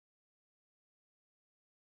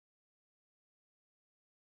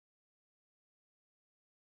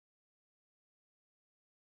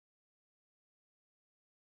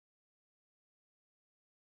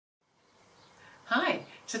Hi,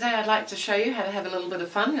 today I'd like to show you how to have a little bit of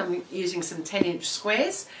fun. I'm using some 10-inch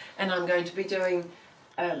squares and I'm going to be doing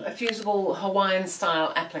a fusible Hawaiian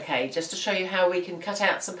style applique just to show you how we can cut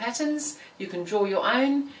out some patterns. You can draw your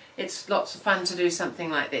own. It's lots of fun to do something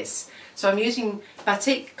like this. So I'm using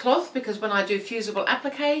batik cloth because when I do fusible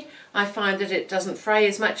applique I find that it doesn't fray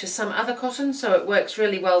as much as some other cotton, so it works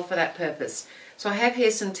really well for that purpose. So I have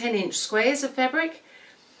here some 10-inch squares of fabric.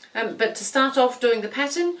 But to start off doing the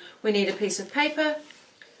pattern we need a piece of paper,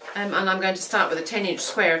 and I'm going to start with a 10-inch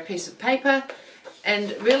square of piece of paper,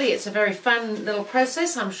 and really it's a very fun little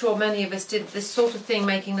process. I'm sure many of us did this sort of thing,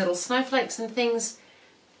 making little snowflakes and things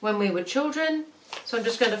when we were children. So I'm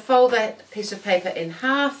just going to fold that piece of paper in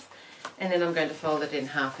half, and then I'm going to fold it in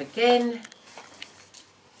half again,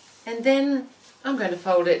 and then I'm going to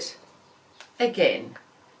fold it again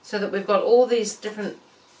so that we've got all these different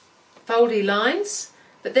foldy lines.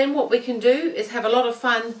 But then what we can do is have a lot of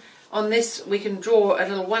fun on this. We can draw a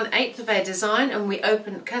little 1/8 of our design and we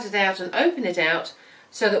cut it out and open it out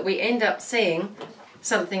so that we end up seeing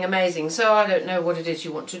something amazing. So I don't know what it is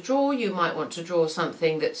you want to draw. You might want to draw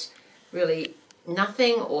something that's really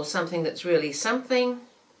nothing or something that's really something.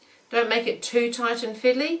 Don't make it too tight and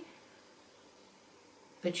fiddly,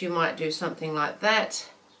 but you might do something like that.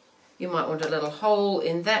 You might want a little hole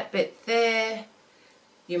in that bit there.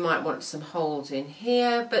 You might want some holes in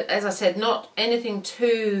here, but as I said, not anything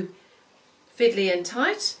too fiddly and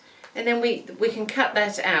tight. And then we can cut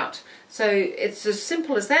that out. So it's as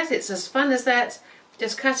simple as that, it's as fun as that,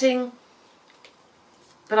 just cutting.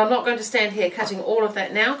 But I'm not going to stand here cutting all of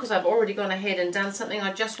that now because I've already gone ahead and done something.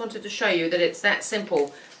 I just wanted to show you that it's that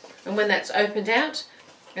simple. And when that's opened out,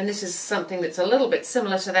 and this is something that's a little bit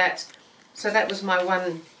similar to that, so that was my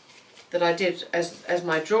one that I did as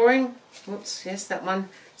my drawing. Whoops, yes, that one.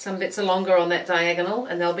 Some bits are longer on that diagonal,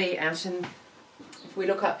 and they'll be out in, if we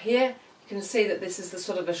look up here, you can see that this is the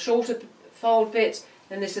sort of a shorter fold bit,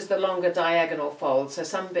 and this is the longer diagonal fold, so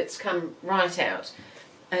some bits come right out.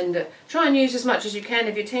 And try and use as much as you can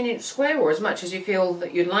of your 10-inch square, or as much as you feel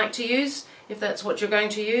that you'd like to use, if that's what you're going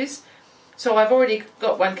to use. So I've already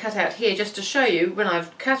got one cut out here just to show you when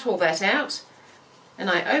I've cut all that out, and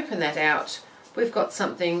I open that out, we've got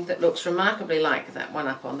something that looks remarkably like that one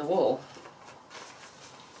up on the wall.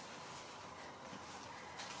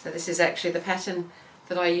 So this is actually the pattern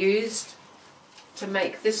that I used to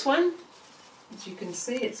make this one. As you can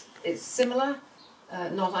see, it's similar,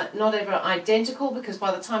 not ever identical, because by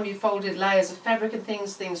the time you folded layers of fabric and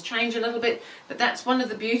things change a little bit. But that's one of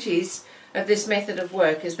the beauties of this method of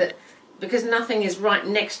work, is that because nothing is right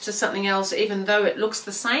next to something else, even though it looks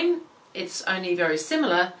the same, it's only very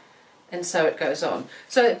similar. And so it goes on.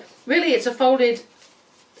 So really it's a folded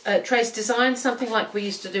trace design, something like we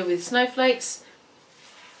used to do with snowflakes.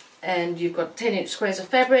 And you've got 10-inch squares of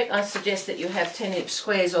fabric. I suggest that you have 10-inch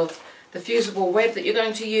squares of the fusible web that you're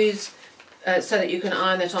going to use so that you can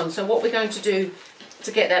iron it on. So what we're going to do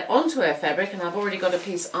to get that onto our fabric, and I've already got a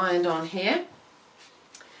piece ironed on here,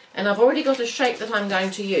 and I've already got a shape that I'm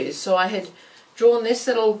going to use. So I had drawn this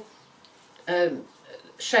little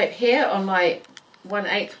shape here on my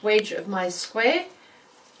 1/8 wedge of my square,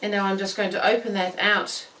 and now I'm just going to open that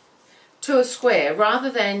out to a square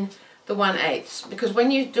rather than the 1/8, because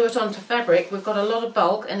when you do it onto fabric we've got a lot of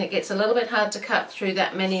bulk and it gets a little bit hard to cut through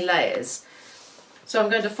that many layers. So I'm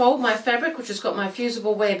going to fold my fabric, which has got my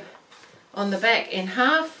fusible web on the back, in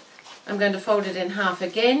half. I'm going to fold it in half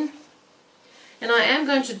again, and I am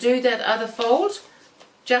going to do that other fold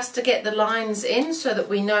just to get the lines in so that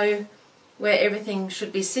we know where everything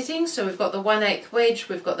should be sitting. So we've got the 1/8 wedge,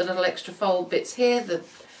 we've got the little extra fold bits here, the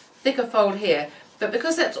thicker fold here. But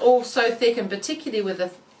because that's all so thick, and particularly with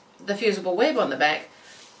the fusible web on the back,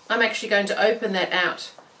 I'm actually going to open that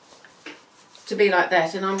out to be like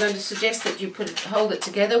that. And I'm going to suggest that you hold it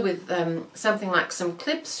together with something like some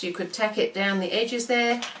clips. You could tack it down the edges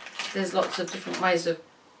there. There's lots of different ways of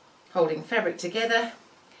holding fabric together.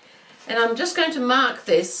 And I'm just going to mark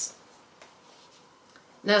this.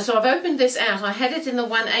 Now, so I've opened this out. I had it in the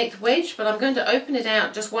 1/8 wedge, but I'm going to open it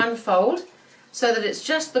out just one fold so that it's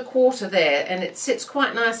just the quarter there, and it sits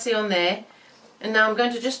quite nicely on there. And now I'm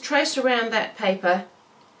going to just trace around that paper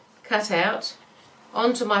cut out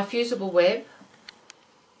onto my fusible web.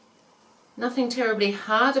 Nothing terribly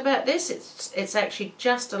hard about this. It's actually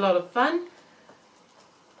just a lot of fun.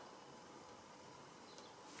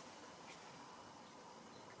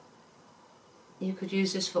 You could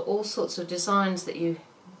use this for all sorts of designs that you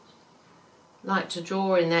like to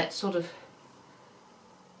draw in that sort of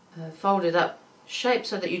folded up shape,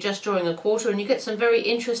 so that you're just drawing a quarter, and you get some very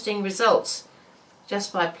interesting results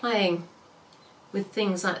just by playing with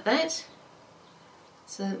things like that.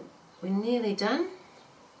 So we're nearly done.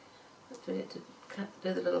 Do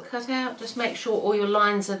the little cut out. Just make sure all your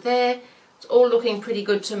lines are there. It's all looking pretty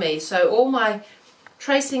good to me. So all my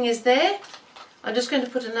tracing is there. I'm just going to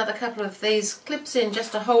put another couple of these clips in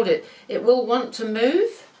just to hold it. It will want to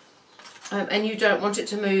move, and you don't want it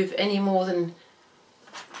to move any more than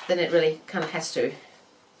it really kind of has to.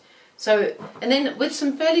 So, and then with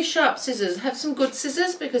some fairly sharp scissors, have some good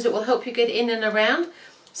scissors because it will help you get in and around.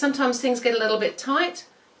 Sometimes things get a little bit tight,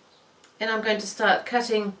 and I'm going to start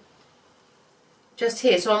cutting just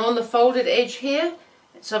here. So I'm on the folded edge here,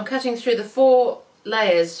 so I'm cutting through the 4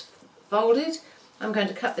 layers folded. I'm going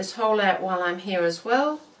to cut this hole out while I'm here as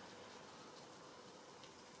well.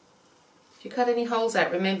 If you cut any holes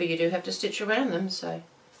out, remember you do have to stitch around them, so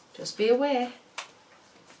just be aware.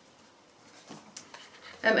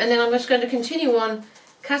 And then I'm just going to continue on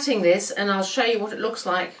cutting this, and I'll show you what it looks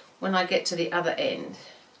like when I get to the other end.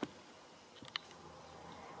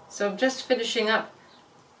 So I'm just finishing up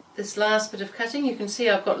this last bit of cutting. You can see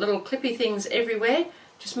I've got little clippy things everywhere.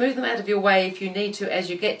 Just move them out of your way if you need to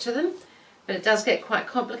as you get to them. But it does get quite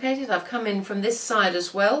complicated. I've come in from this side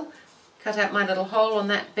as well, cut out my little hole on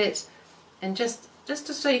that bit, and just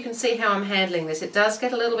so you can see how I'm handling this. It does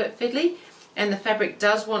get a little bit fiddly, and the fabric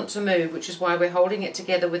does want to move, which is why we're holding it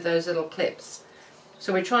together with those little clips.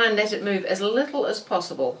 So we try and let it move as little as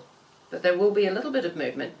possible, but there will be a little bit of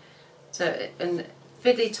movement. So, and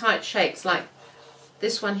fiddly tight shapes like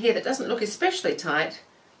this one here that doesn't look especially tight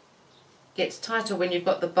gets tighter when you've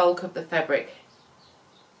got the bulk of the fabric.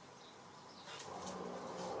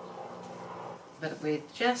 But we're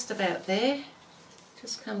just about there.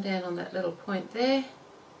 Just come down on that little point there.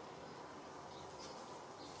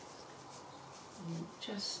 And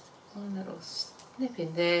just one little snip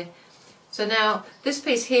in there. So now this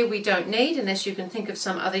piece here we don't need unless you can think of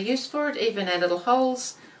some other use for it. Even our little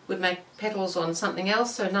holes would make petals on something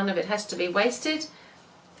else, so none of it has to be wasted.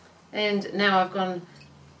 And now I've gone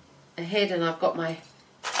ahead and I've got my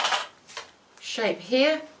shape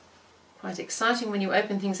here. Quite exciting when you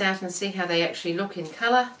open things out and see how they actually look in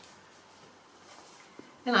colour.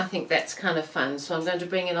 And I think that's kind of fun. So I'm going to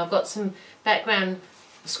bring in, I've got some background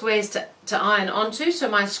squares to iron onto. So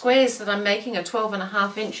my squares that I'm making are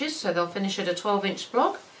 12.5 inches, so they'll finish at a 12-inch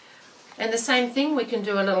block. And the same thing, we can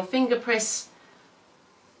do a little finger press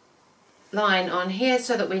line on here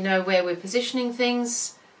so that we know where we're positioning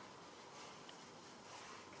things.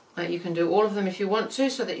 You can do all of them if you want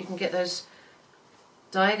to, so that you can get those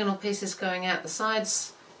diagonal pieces going out the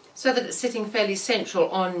sides, so that it's sitting fairly central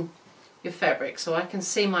on your fabric. So I can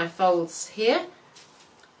see my folds here,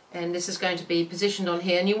 and this is going to be positioned on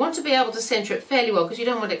here, and you want to be able to center it fairly well because you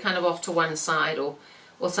don't want it kind of off to one side or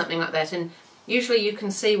something like that. And usually you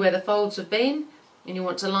can see where the folds have been, and you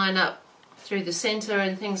want to line up through the center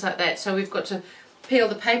and things like that. So we've got to peel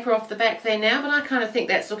the paper off the back there now, but I kind of think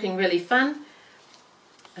that's looking really fun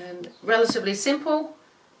and relatively simple,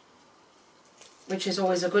 which is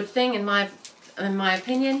always a good thing in my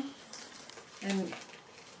opinion. And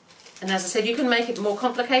as I said, you can make it more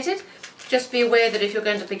complicated. Just be aware that if you're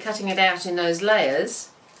going to be cutting it out in those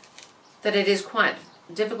layers, that it is quite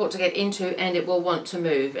difficult to get into, and it will want to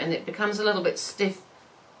move, and it becomes a little bit stiff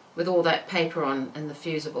with all that paper on and the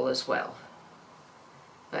fusible as well.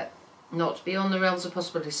 But not beyond the realms of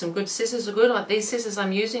possibility. Some good scissors are good. Like these scissors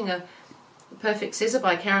I'm using are Perfect Scissor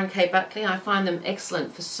by Karen K. Buckley. I find them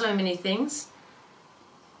excellent for so many things.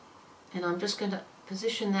 And I'm just going to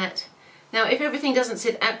position that. Now if everything doesn't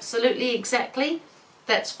sit absolutely exactly,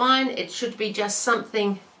 that's fine. It should be just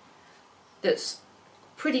something that's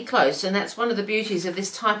pretty close, and that's one of the beauties of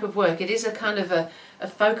this type of work. It is a kind of a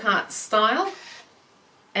folk art style,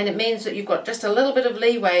 and it means that you've got just a little bit of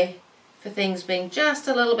leeway for things being just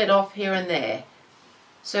a little bit off here and there.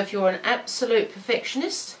 So if you're an absolute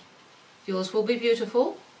perfectionist, yours will be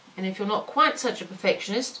beautiful, and if you're not quite such a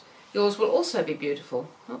perfectionist, yours will also be beautiful.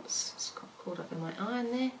 Oops, it's got caught up in my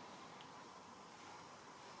iron there.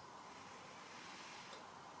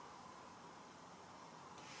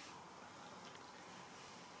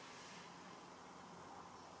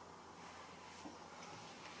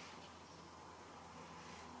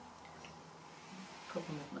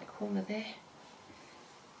 Problem with my corner there.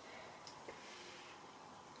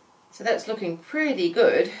 So that's looking pretty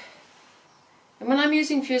good. And when I'm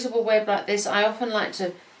using fusible web like this, I often like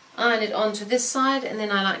to iron it onto this side, and then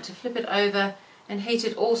I like to flip it over and heat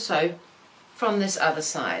it also from this other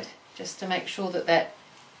side, just to make sure that that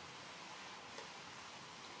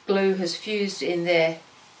glue has fused in there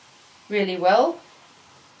really well.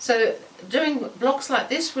 So doing blocks like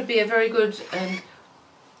this would be a very good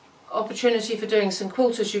opportunity for doing some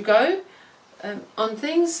quilt as you go on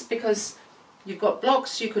things, because you've got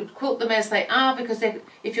blocks, you could quilt them as they are, because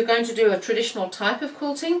if you're going to do a traditional type of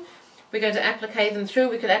quilting, we're going to applique them through.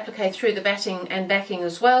 We could applique through the batting and backing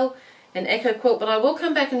as well, an echo quilt, but I will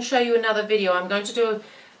come back and show you another video. I'm going to do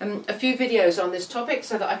a few videos on this topic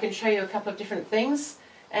so that I can show you a couple of different things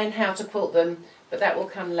and how to quilt them, but that will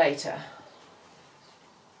come later.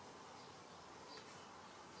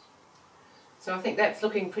 So I think that's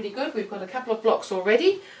looking pretty good. We've got a couple of blocks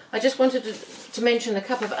already. I just wanted to mention a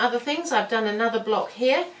couple of other things. I've done another block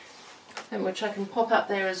here, which I can pop up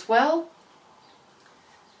there as well.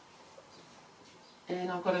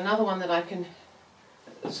 And I've got another one that I can...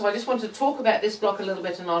 So I just wanted to talk about this block a little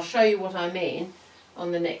bit, and I'll show you what I mean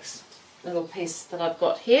on the next little piece that I've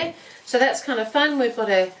got here. So that's kind of fun. We've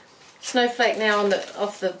got a snowflake now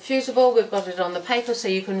off the fusible. We've got it on the paper, so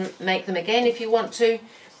you can make them again if you want to.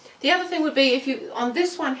 The other thing would be, if you on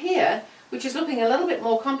this one here, which is looking a little bit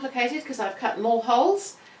more complicated because I've cut more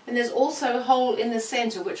holes, and there's also a hole in the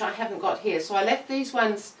center which I haven't got here. So I left these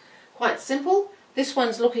ones quite simple. This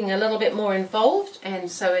one's looking a little bit more involved,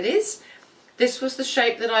 and so it is. This was the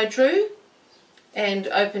shape that I drew and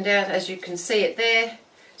opened out, as you can see it there.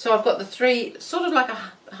 So I've got the three, sort of like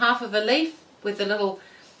a half of a leaf with the little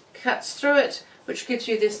cuts through it, which gives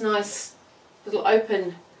you this nice little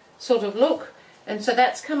open sort of look. And so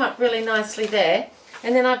that's come up really nicely there.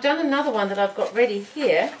 And then I've done another one that I've got ready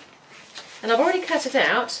here, and I've already cut it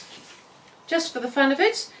out just for the fun of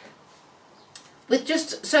it.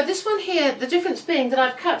 So this one here, the difference being that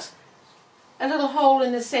I've cut a little hole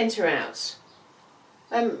in the centre out,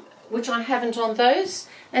 which I haven't on those.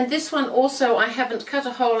 And this one also I haven't cut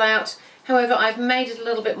a hole out, however I've made it a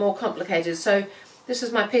little bit more complicated. So this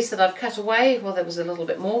is my piece that I've cut away. Well, there was a little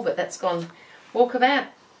bit more, but that's gone walkabout.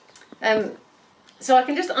 So I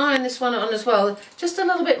can just iron this one on as well, just a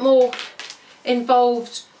little bit more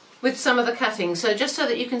involved with some of the cutting. So just so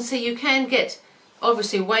that you can see, you can get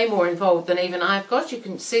obviously way more involved than even I've got. You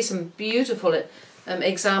can see some beautiful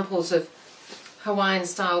examples of Hawaiian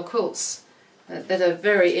style quilts that are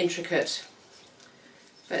very intricate.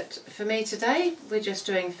 But for me today, we're just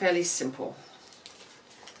doing fairly simple.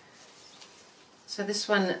 So this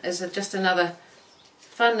one is just another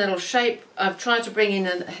fun little shape. I've tried to bring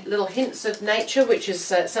in little hints of nature, which is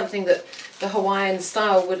something that the Hawaiian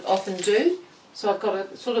style would often do. So I've got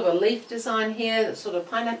a sort of a leaf design here, a sort of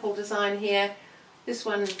pineapple design here. This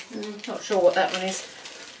one, not sure what that one is.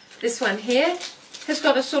 This one here has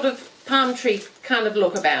got a sort of palm tree kind of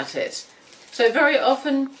look about it. So very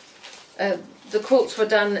often the quilts were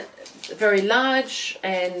done very large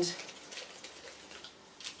and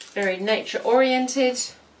very nature oriented,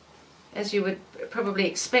 as you would probably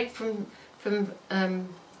expect from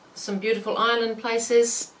some beautiful island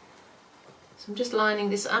places. So I'm just lining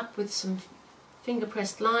this up with some finger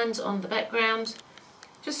pressed lines on the background,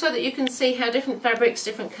 just so that you can see how different fabrics,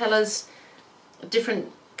 different colours,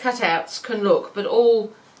 different cutouts can look, but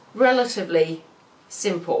all relatively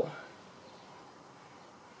simple.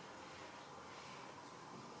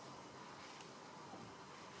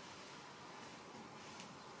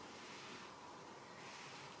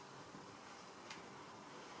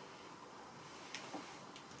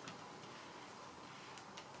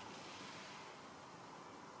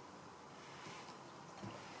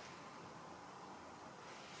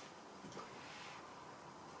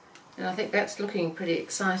 And I think that's looking pretty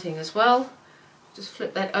exciting as well. Just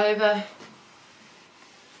flip that over,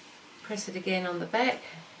 press it again on the back,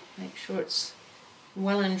 make sure it's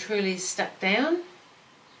well and truly stuck down.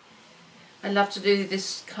 I love to do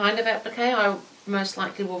this kind of applique. I most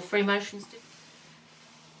likely will free motion stitch.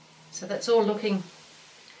 So that's all looking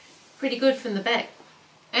pretty good from the back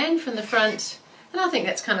and from the front, and I think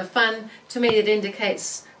that's kind of fun. To me it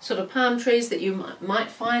indicates sort of palm trees that you might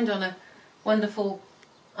find on a wonderful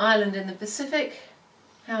island in the Pacific.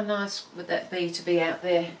 How nice would that be to be out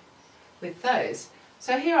there with those?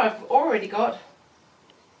 So here I've already got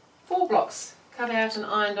 4 blocks cut out and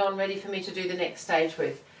ironed on, ready for me to do the next stage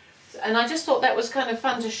with. And I just thought that was kind of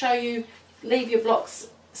fun to show you. Leave your blocks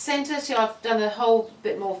centre. See, I've done a whole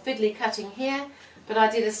bit more fiddly cutting here, but I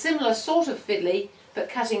did a similar sort of fiddly, but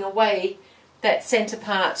cutting away that centre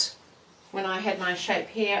part. When I had my shape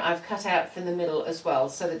here, I've cut out from the middle as well,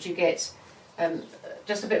 so that you get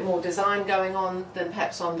just a bit more design going on than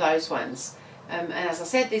perhaps on those ones. And as I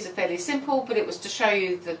said, these are fairly simple, but it was to show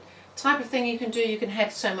you the type of thing you can do. You can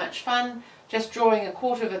have so much fun just drawing a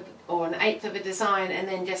quarter of or an eighth of a design, and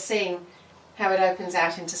then just seeing how it opens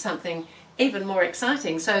out into something even more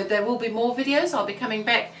exciting. So there will be more videos. I'll be coming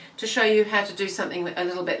back to show you how to do something a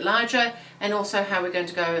little bit larger, and also how we're going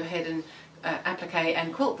to go ahead and applique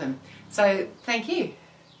and quilt them. So thank you.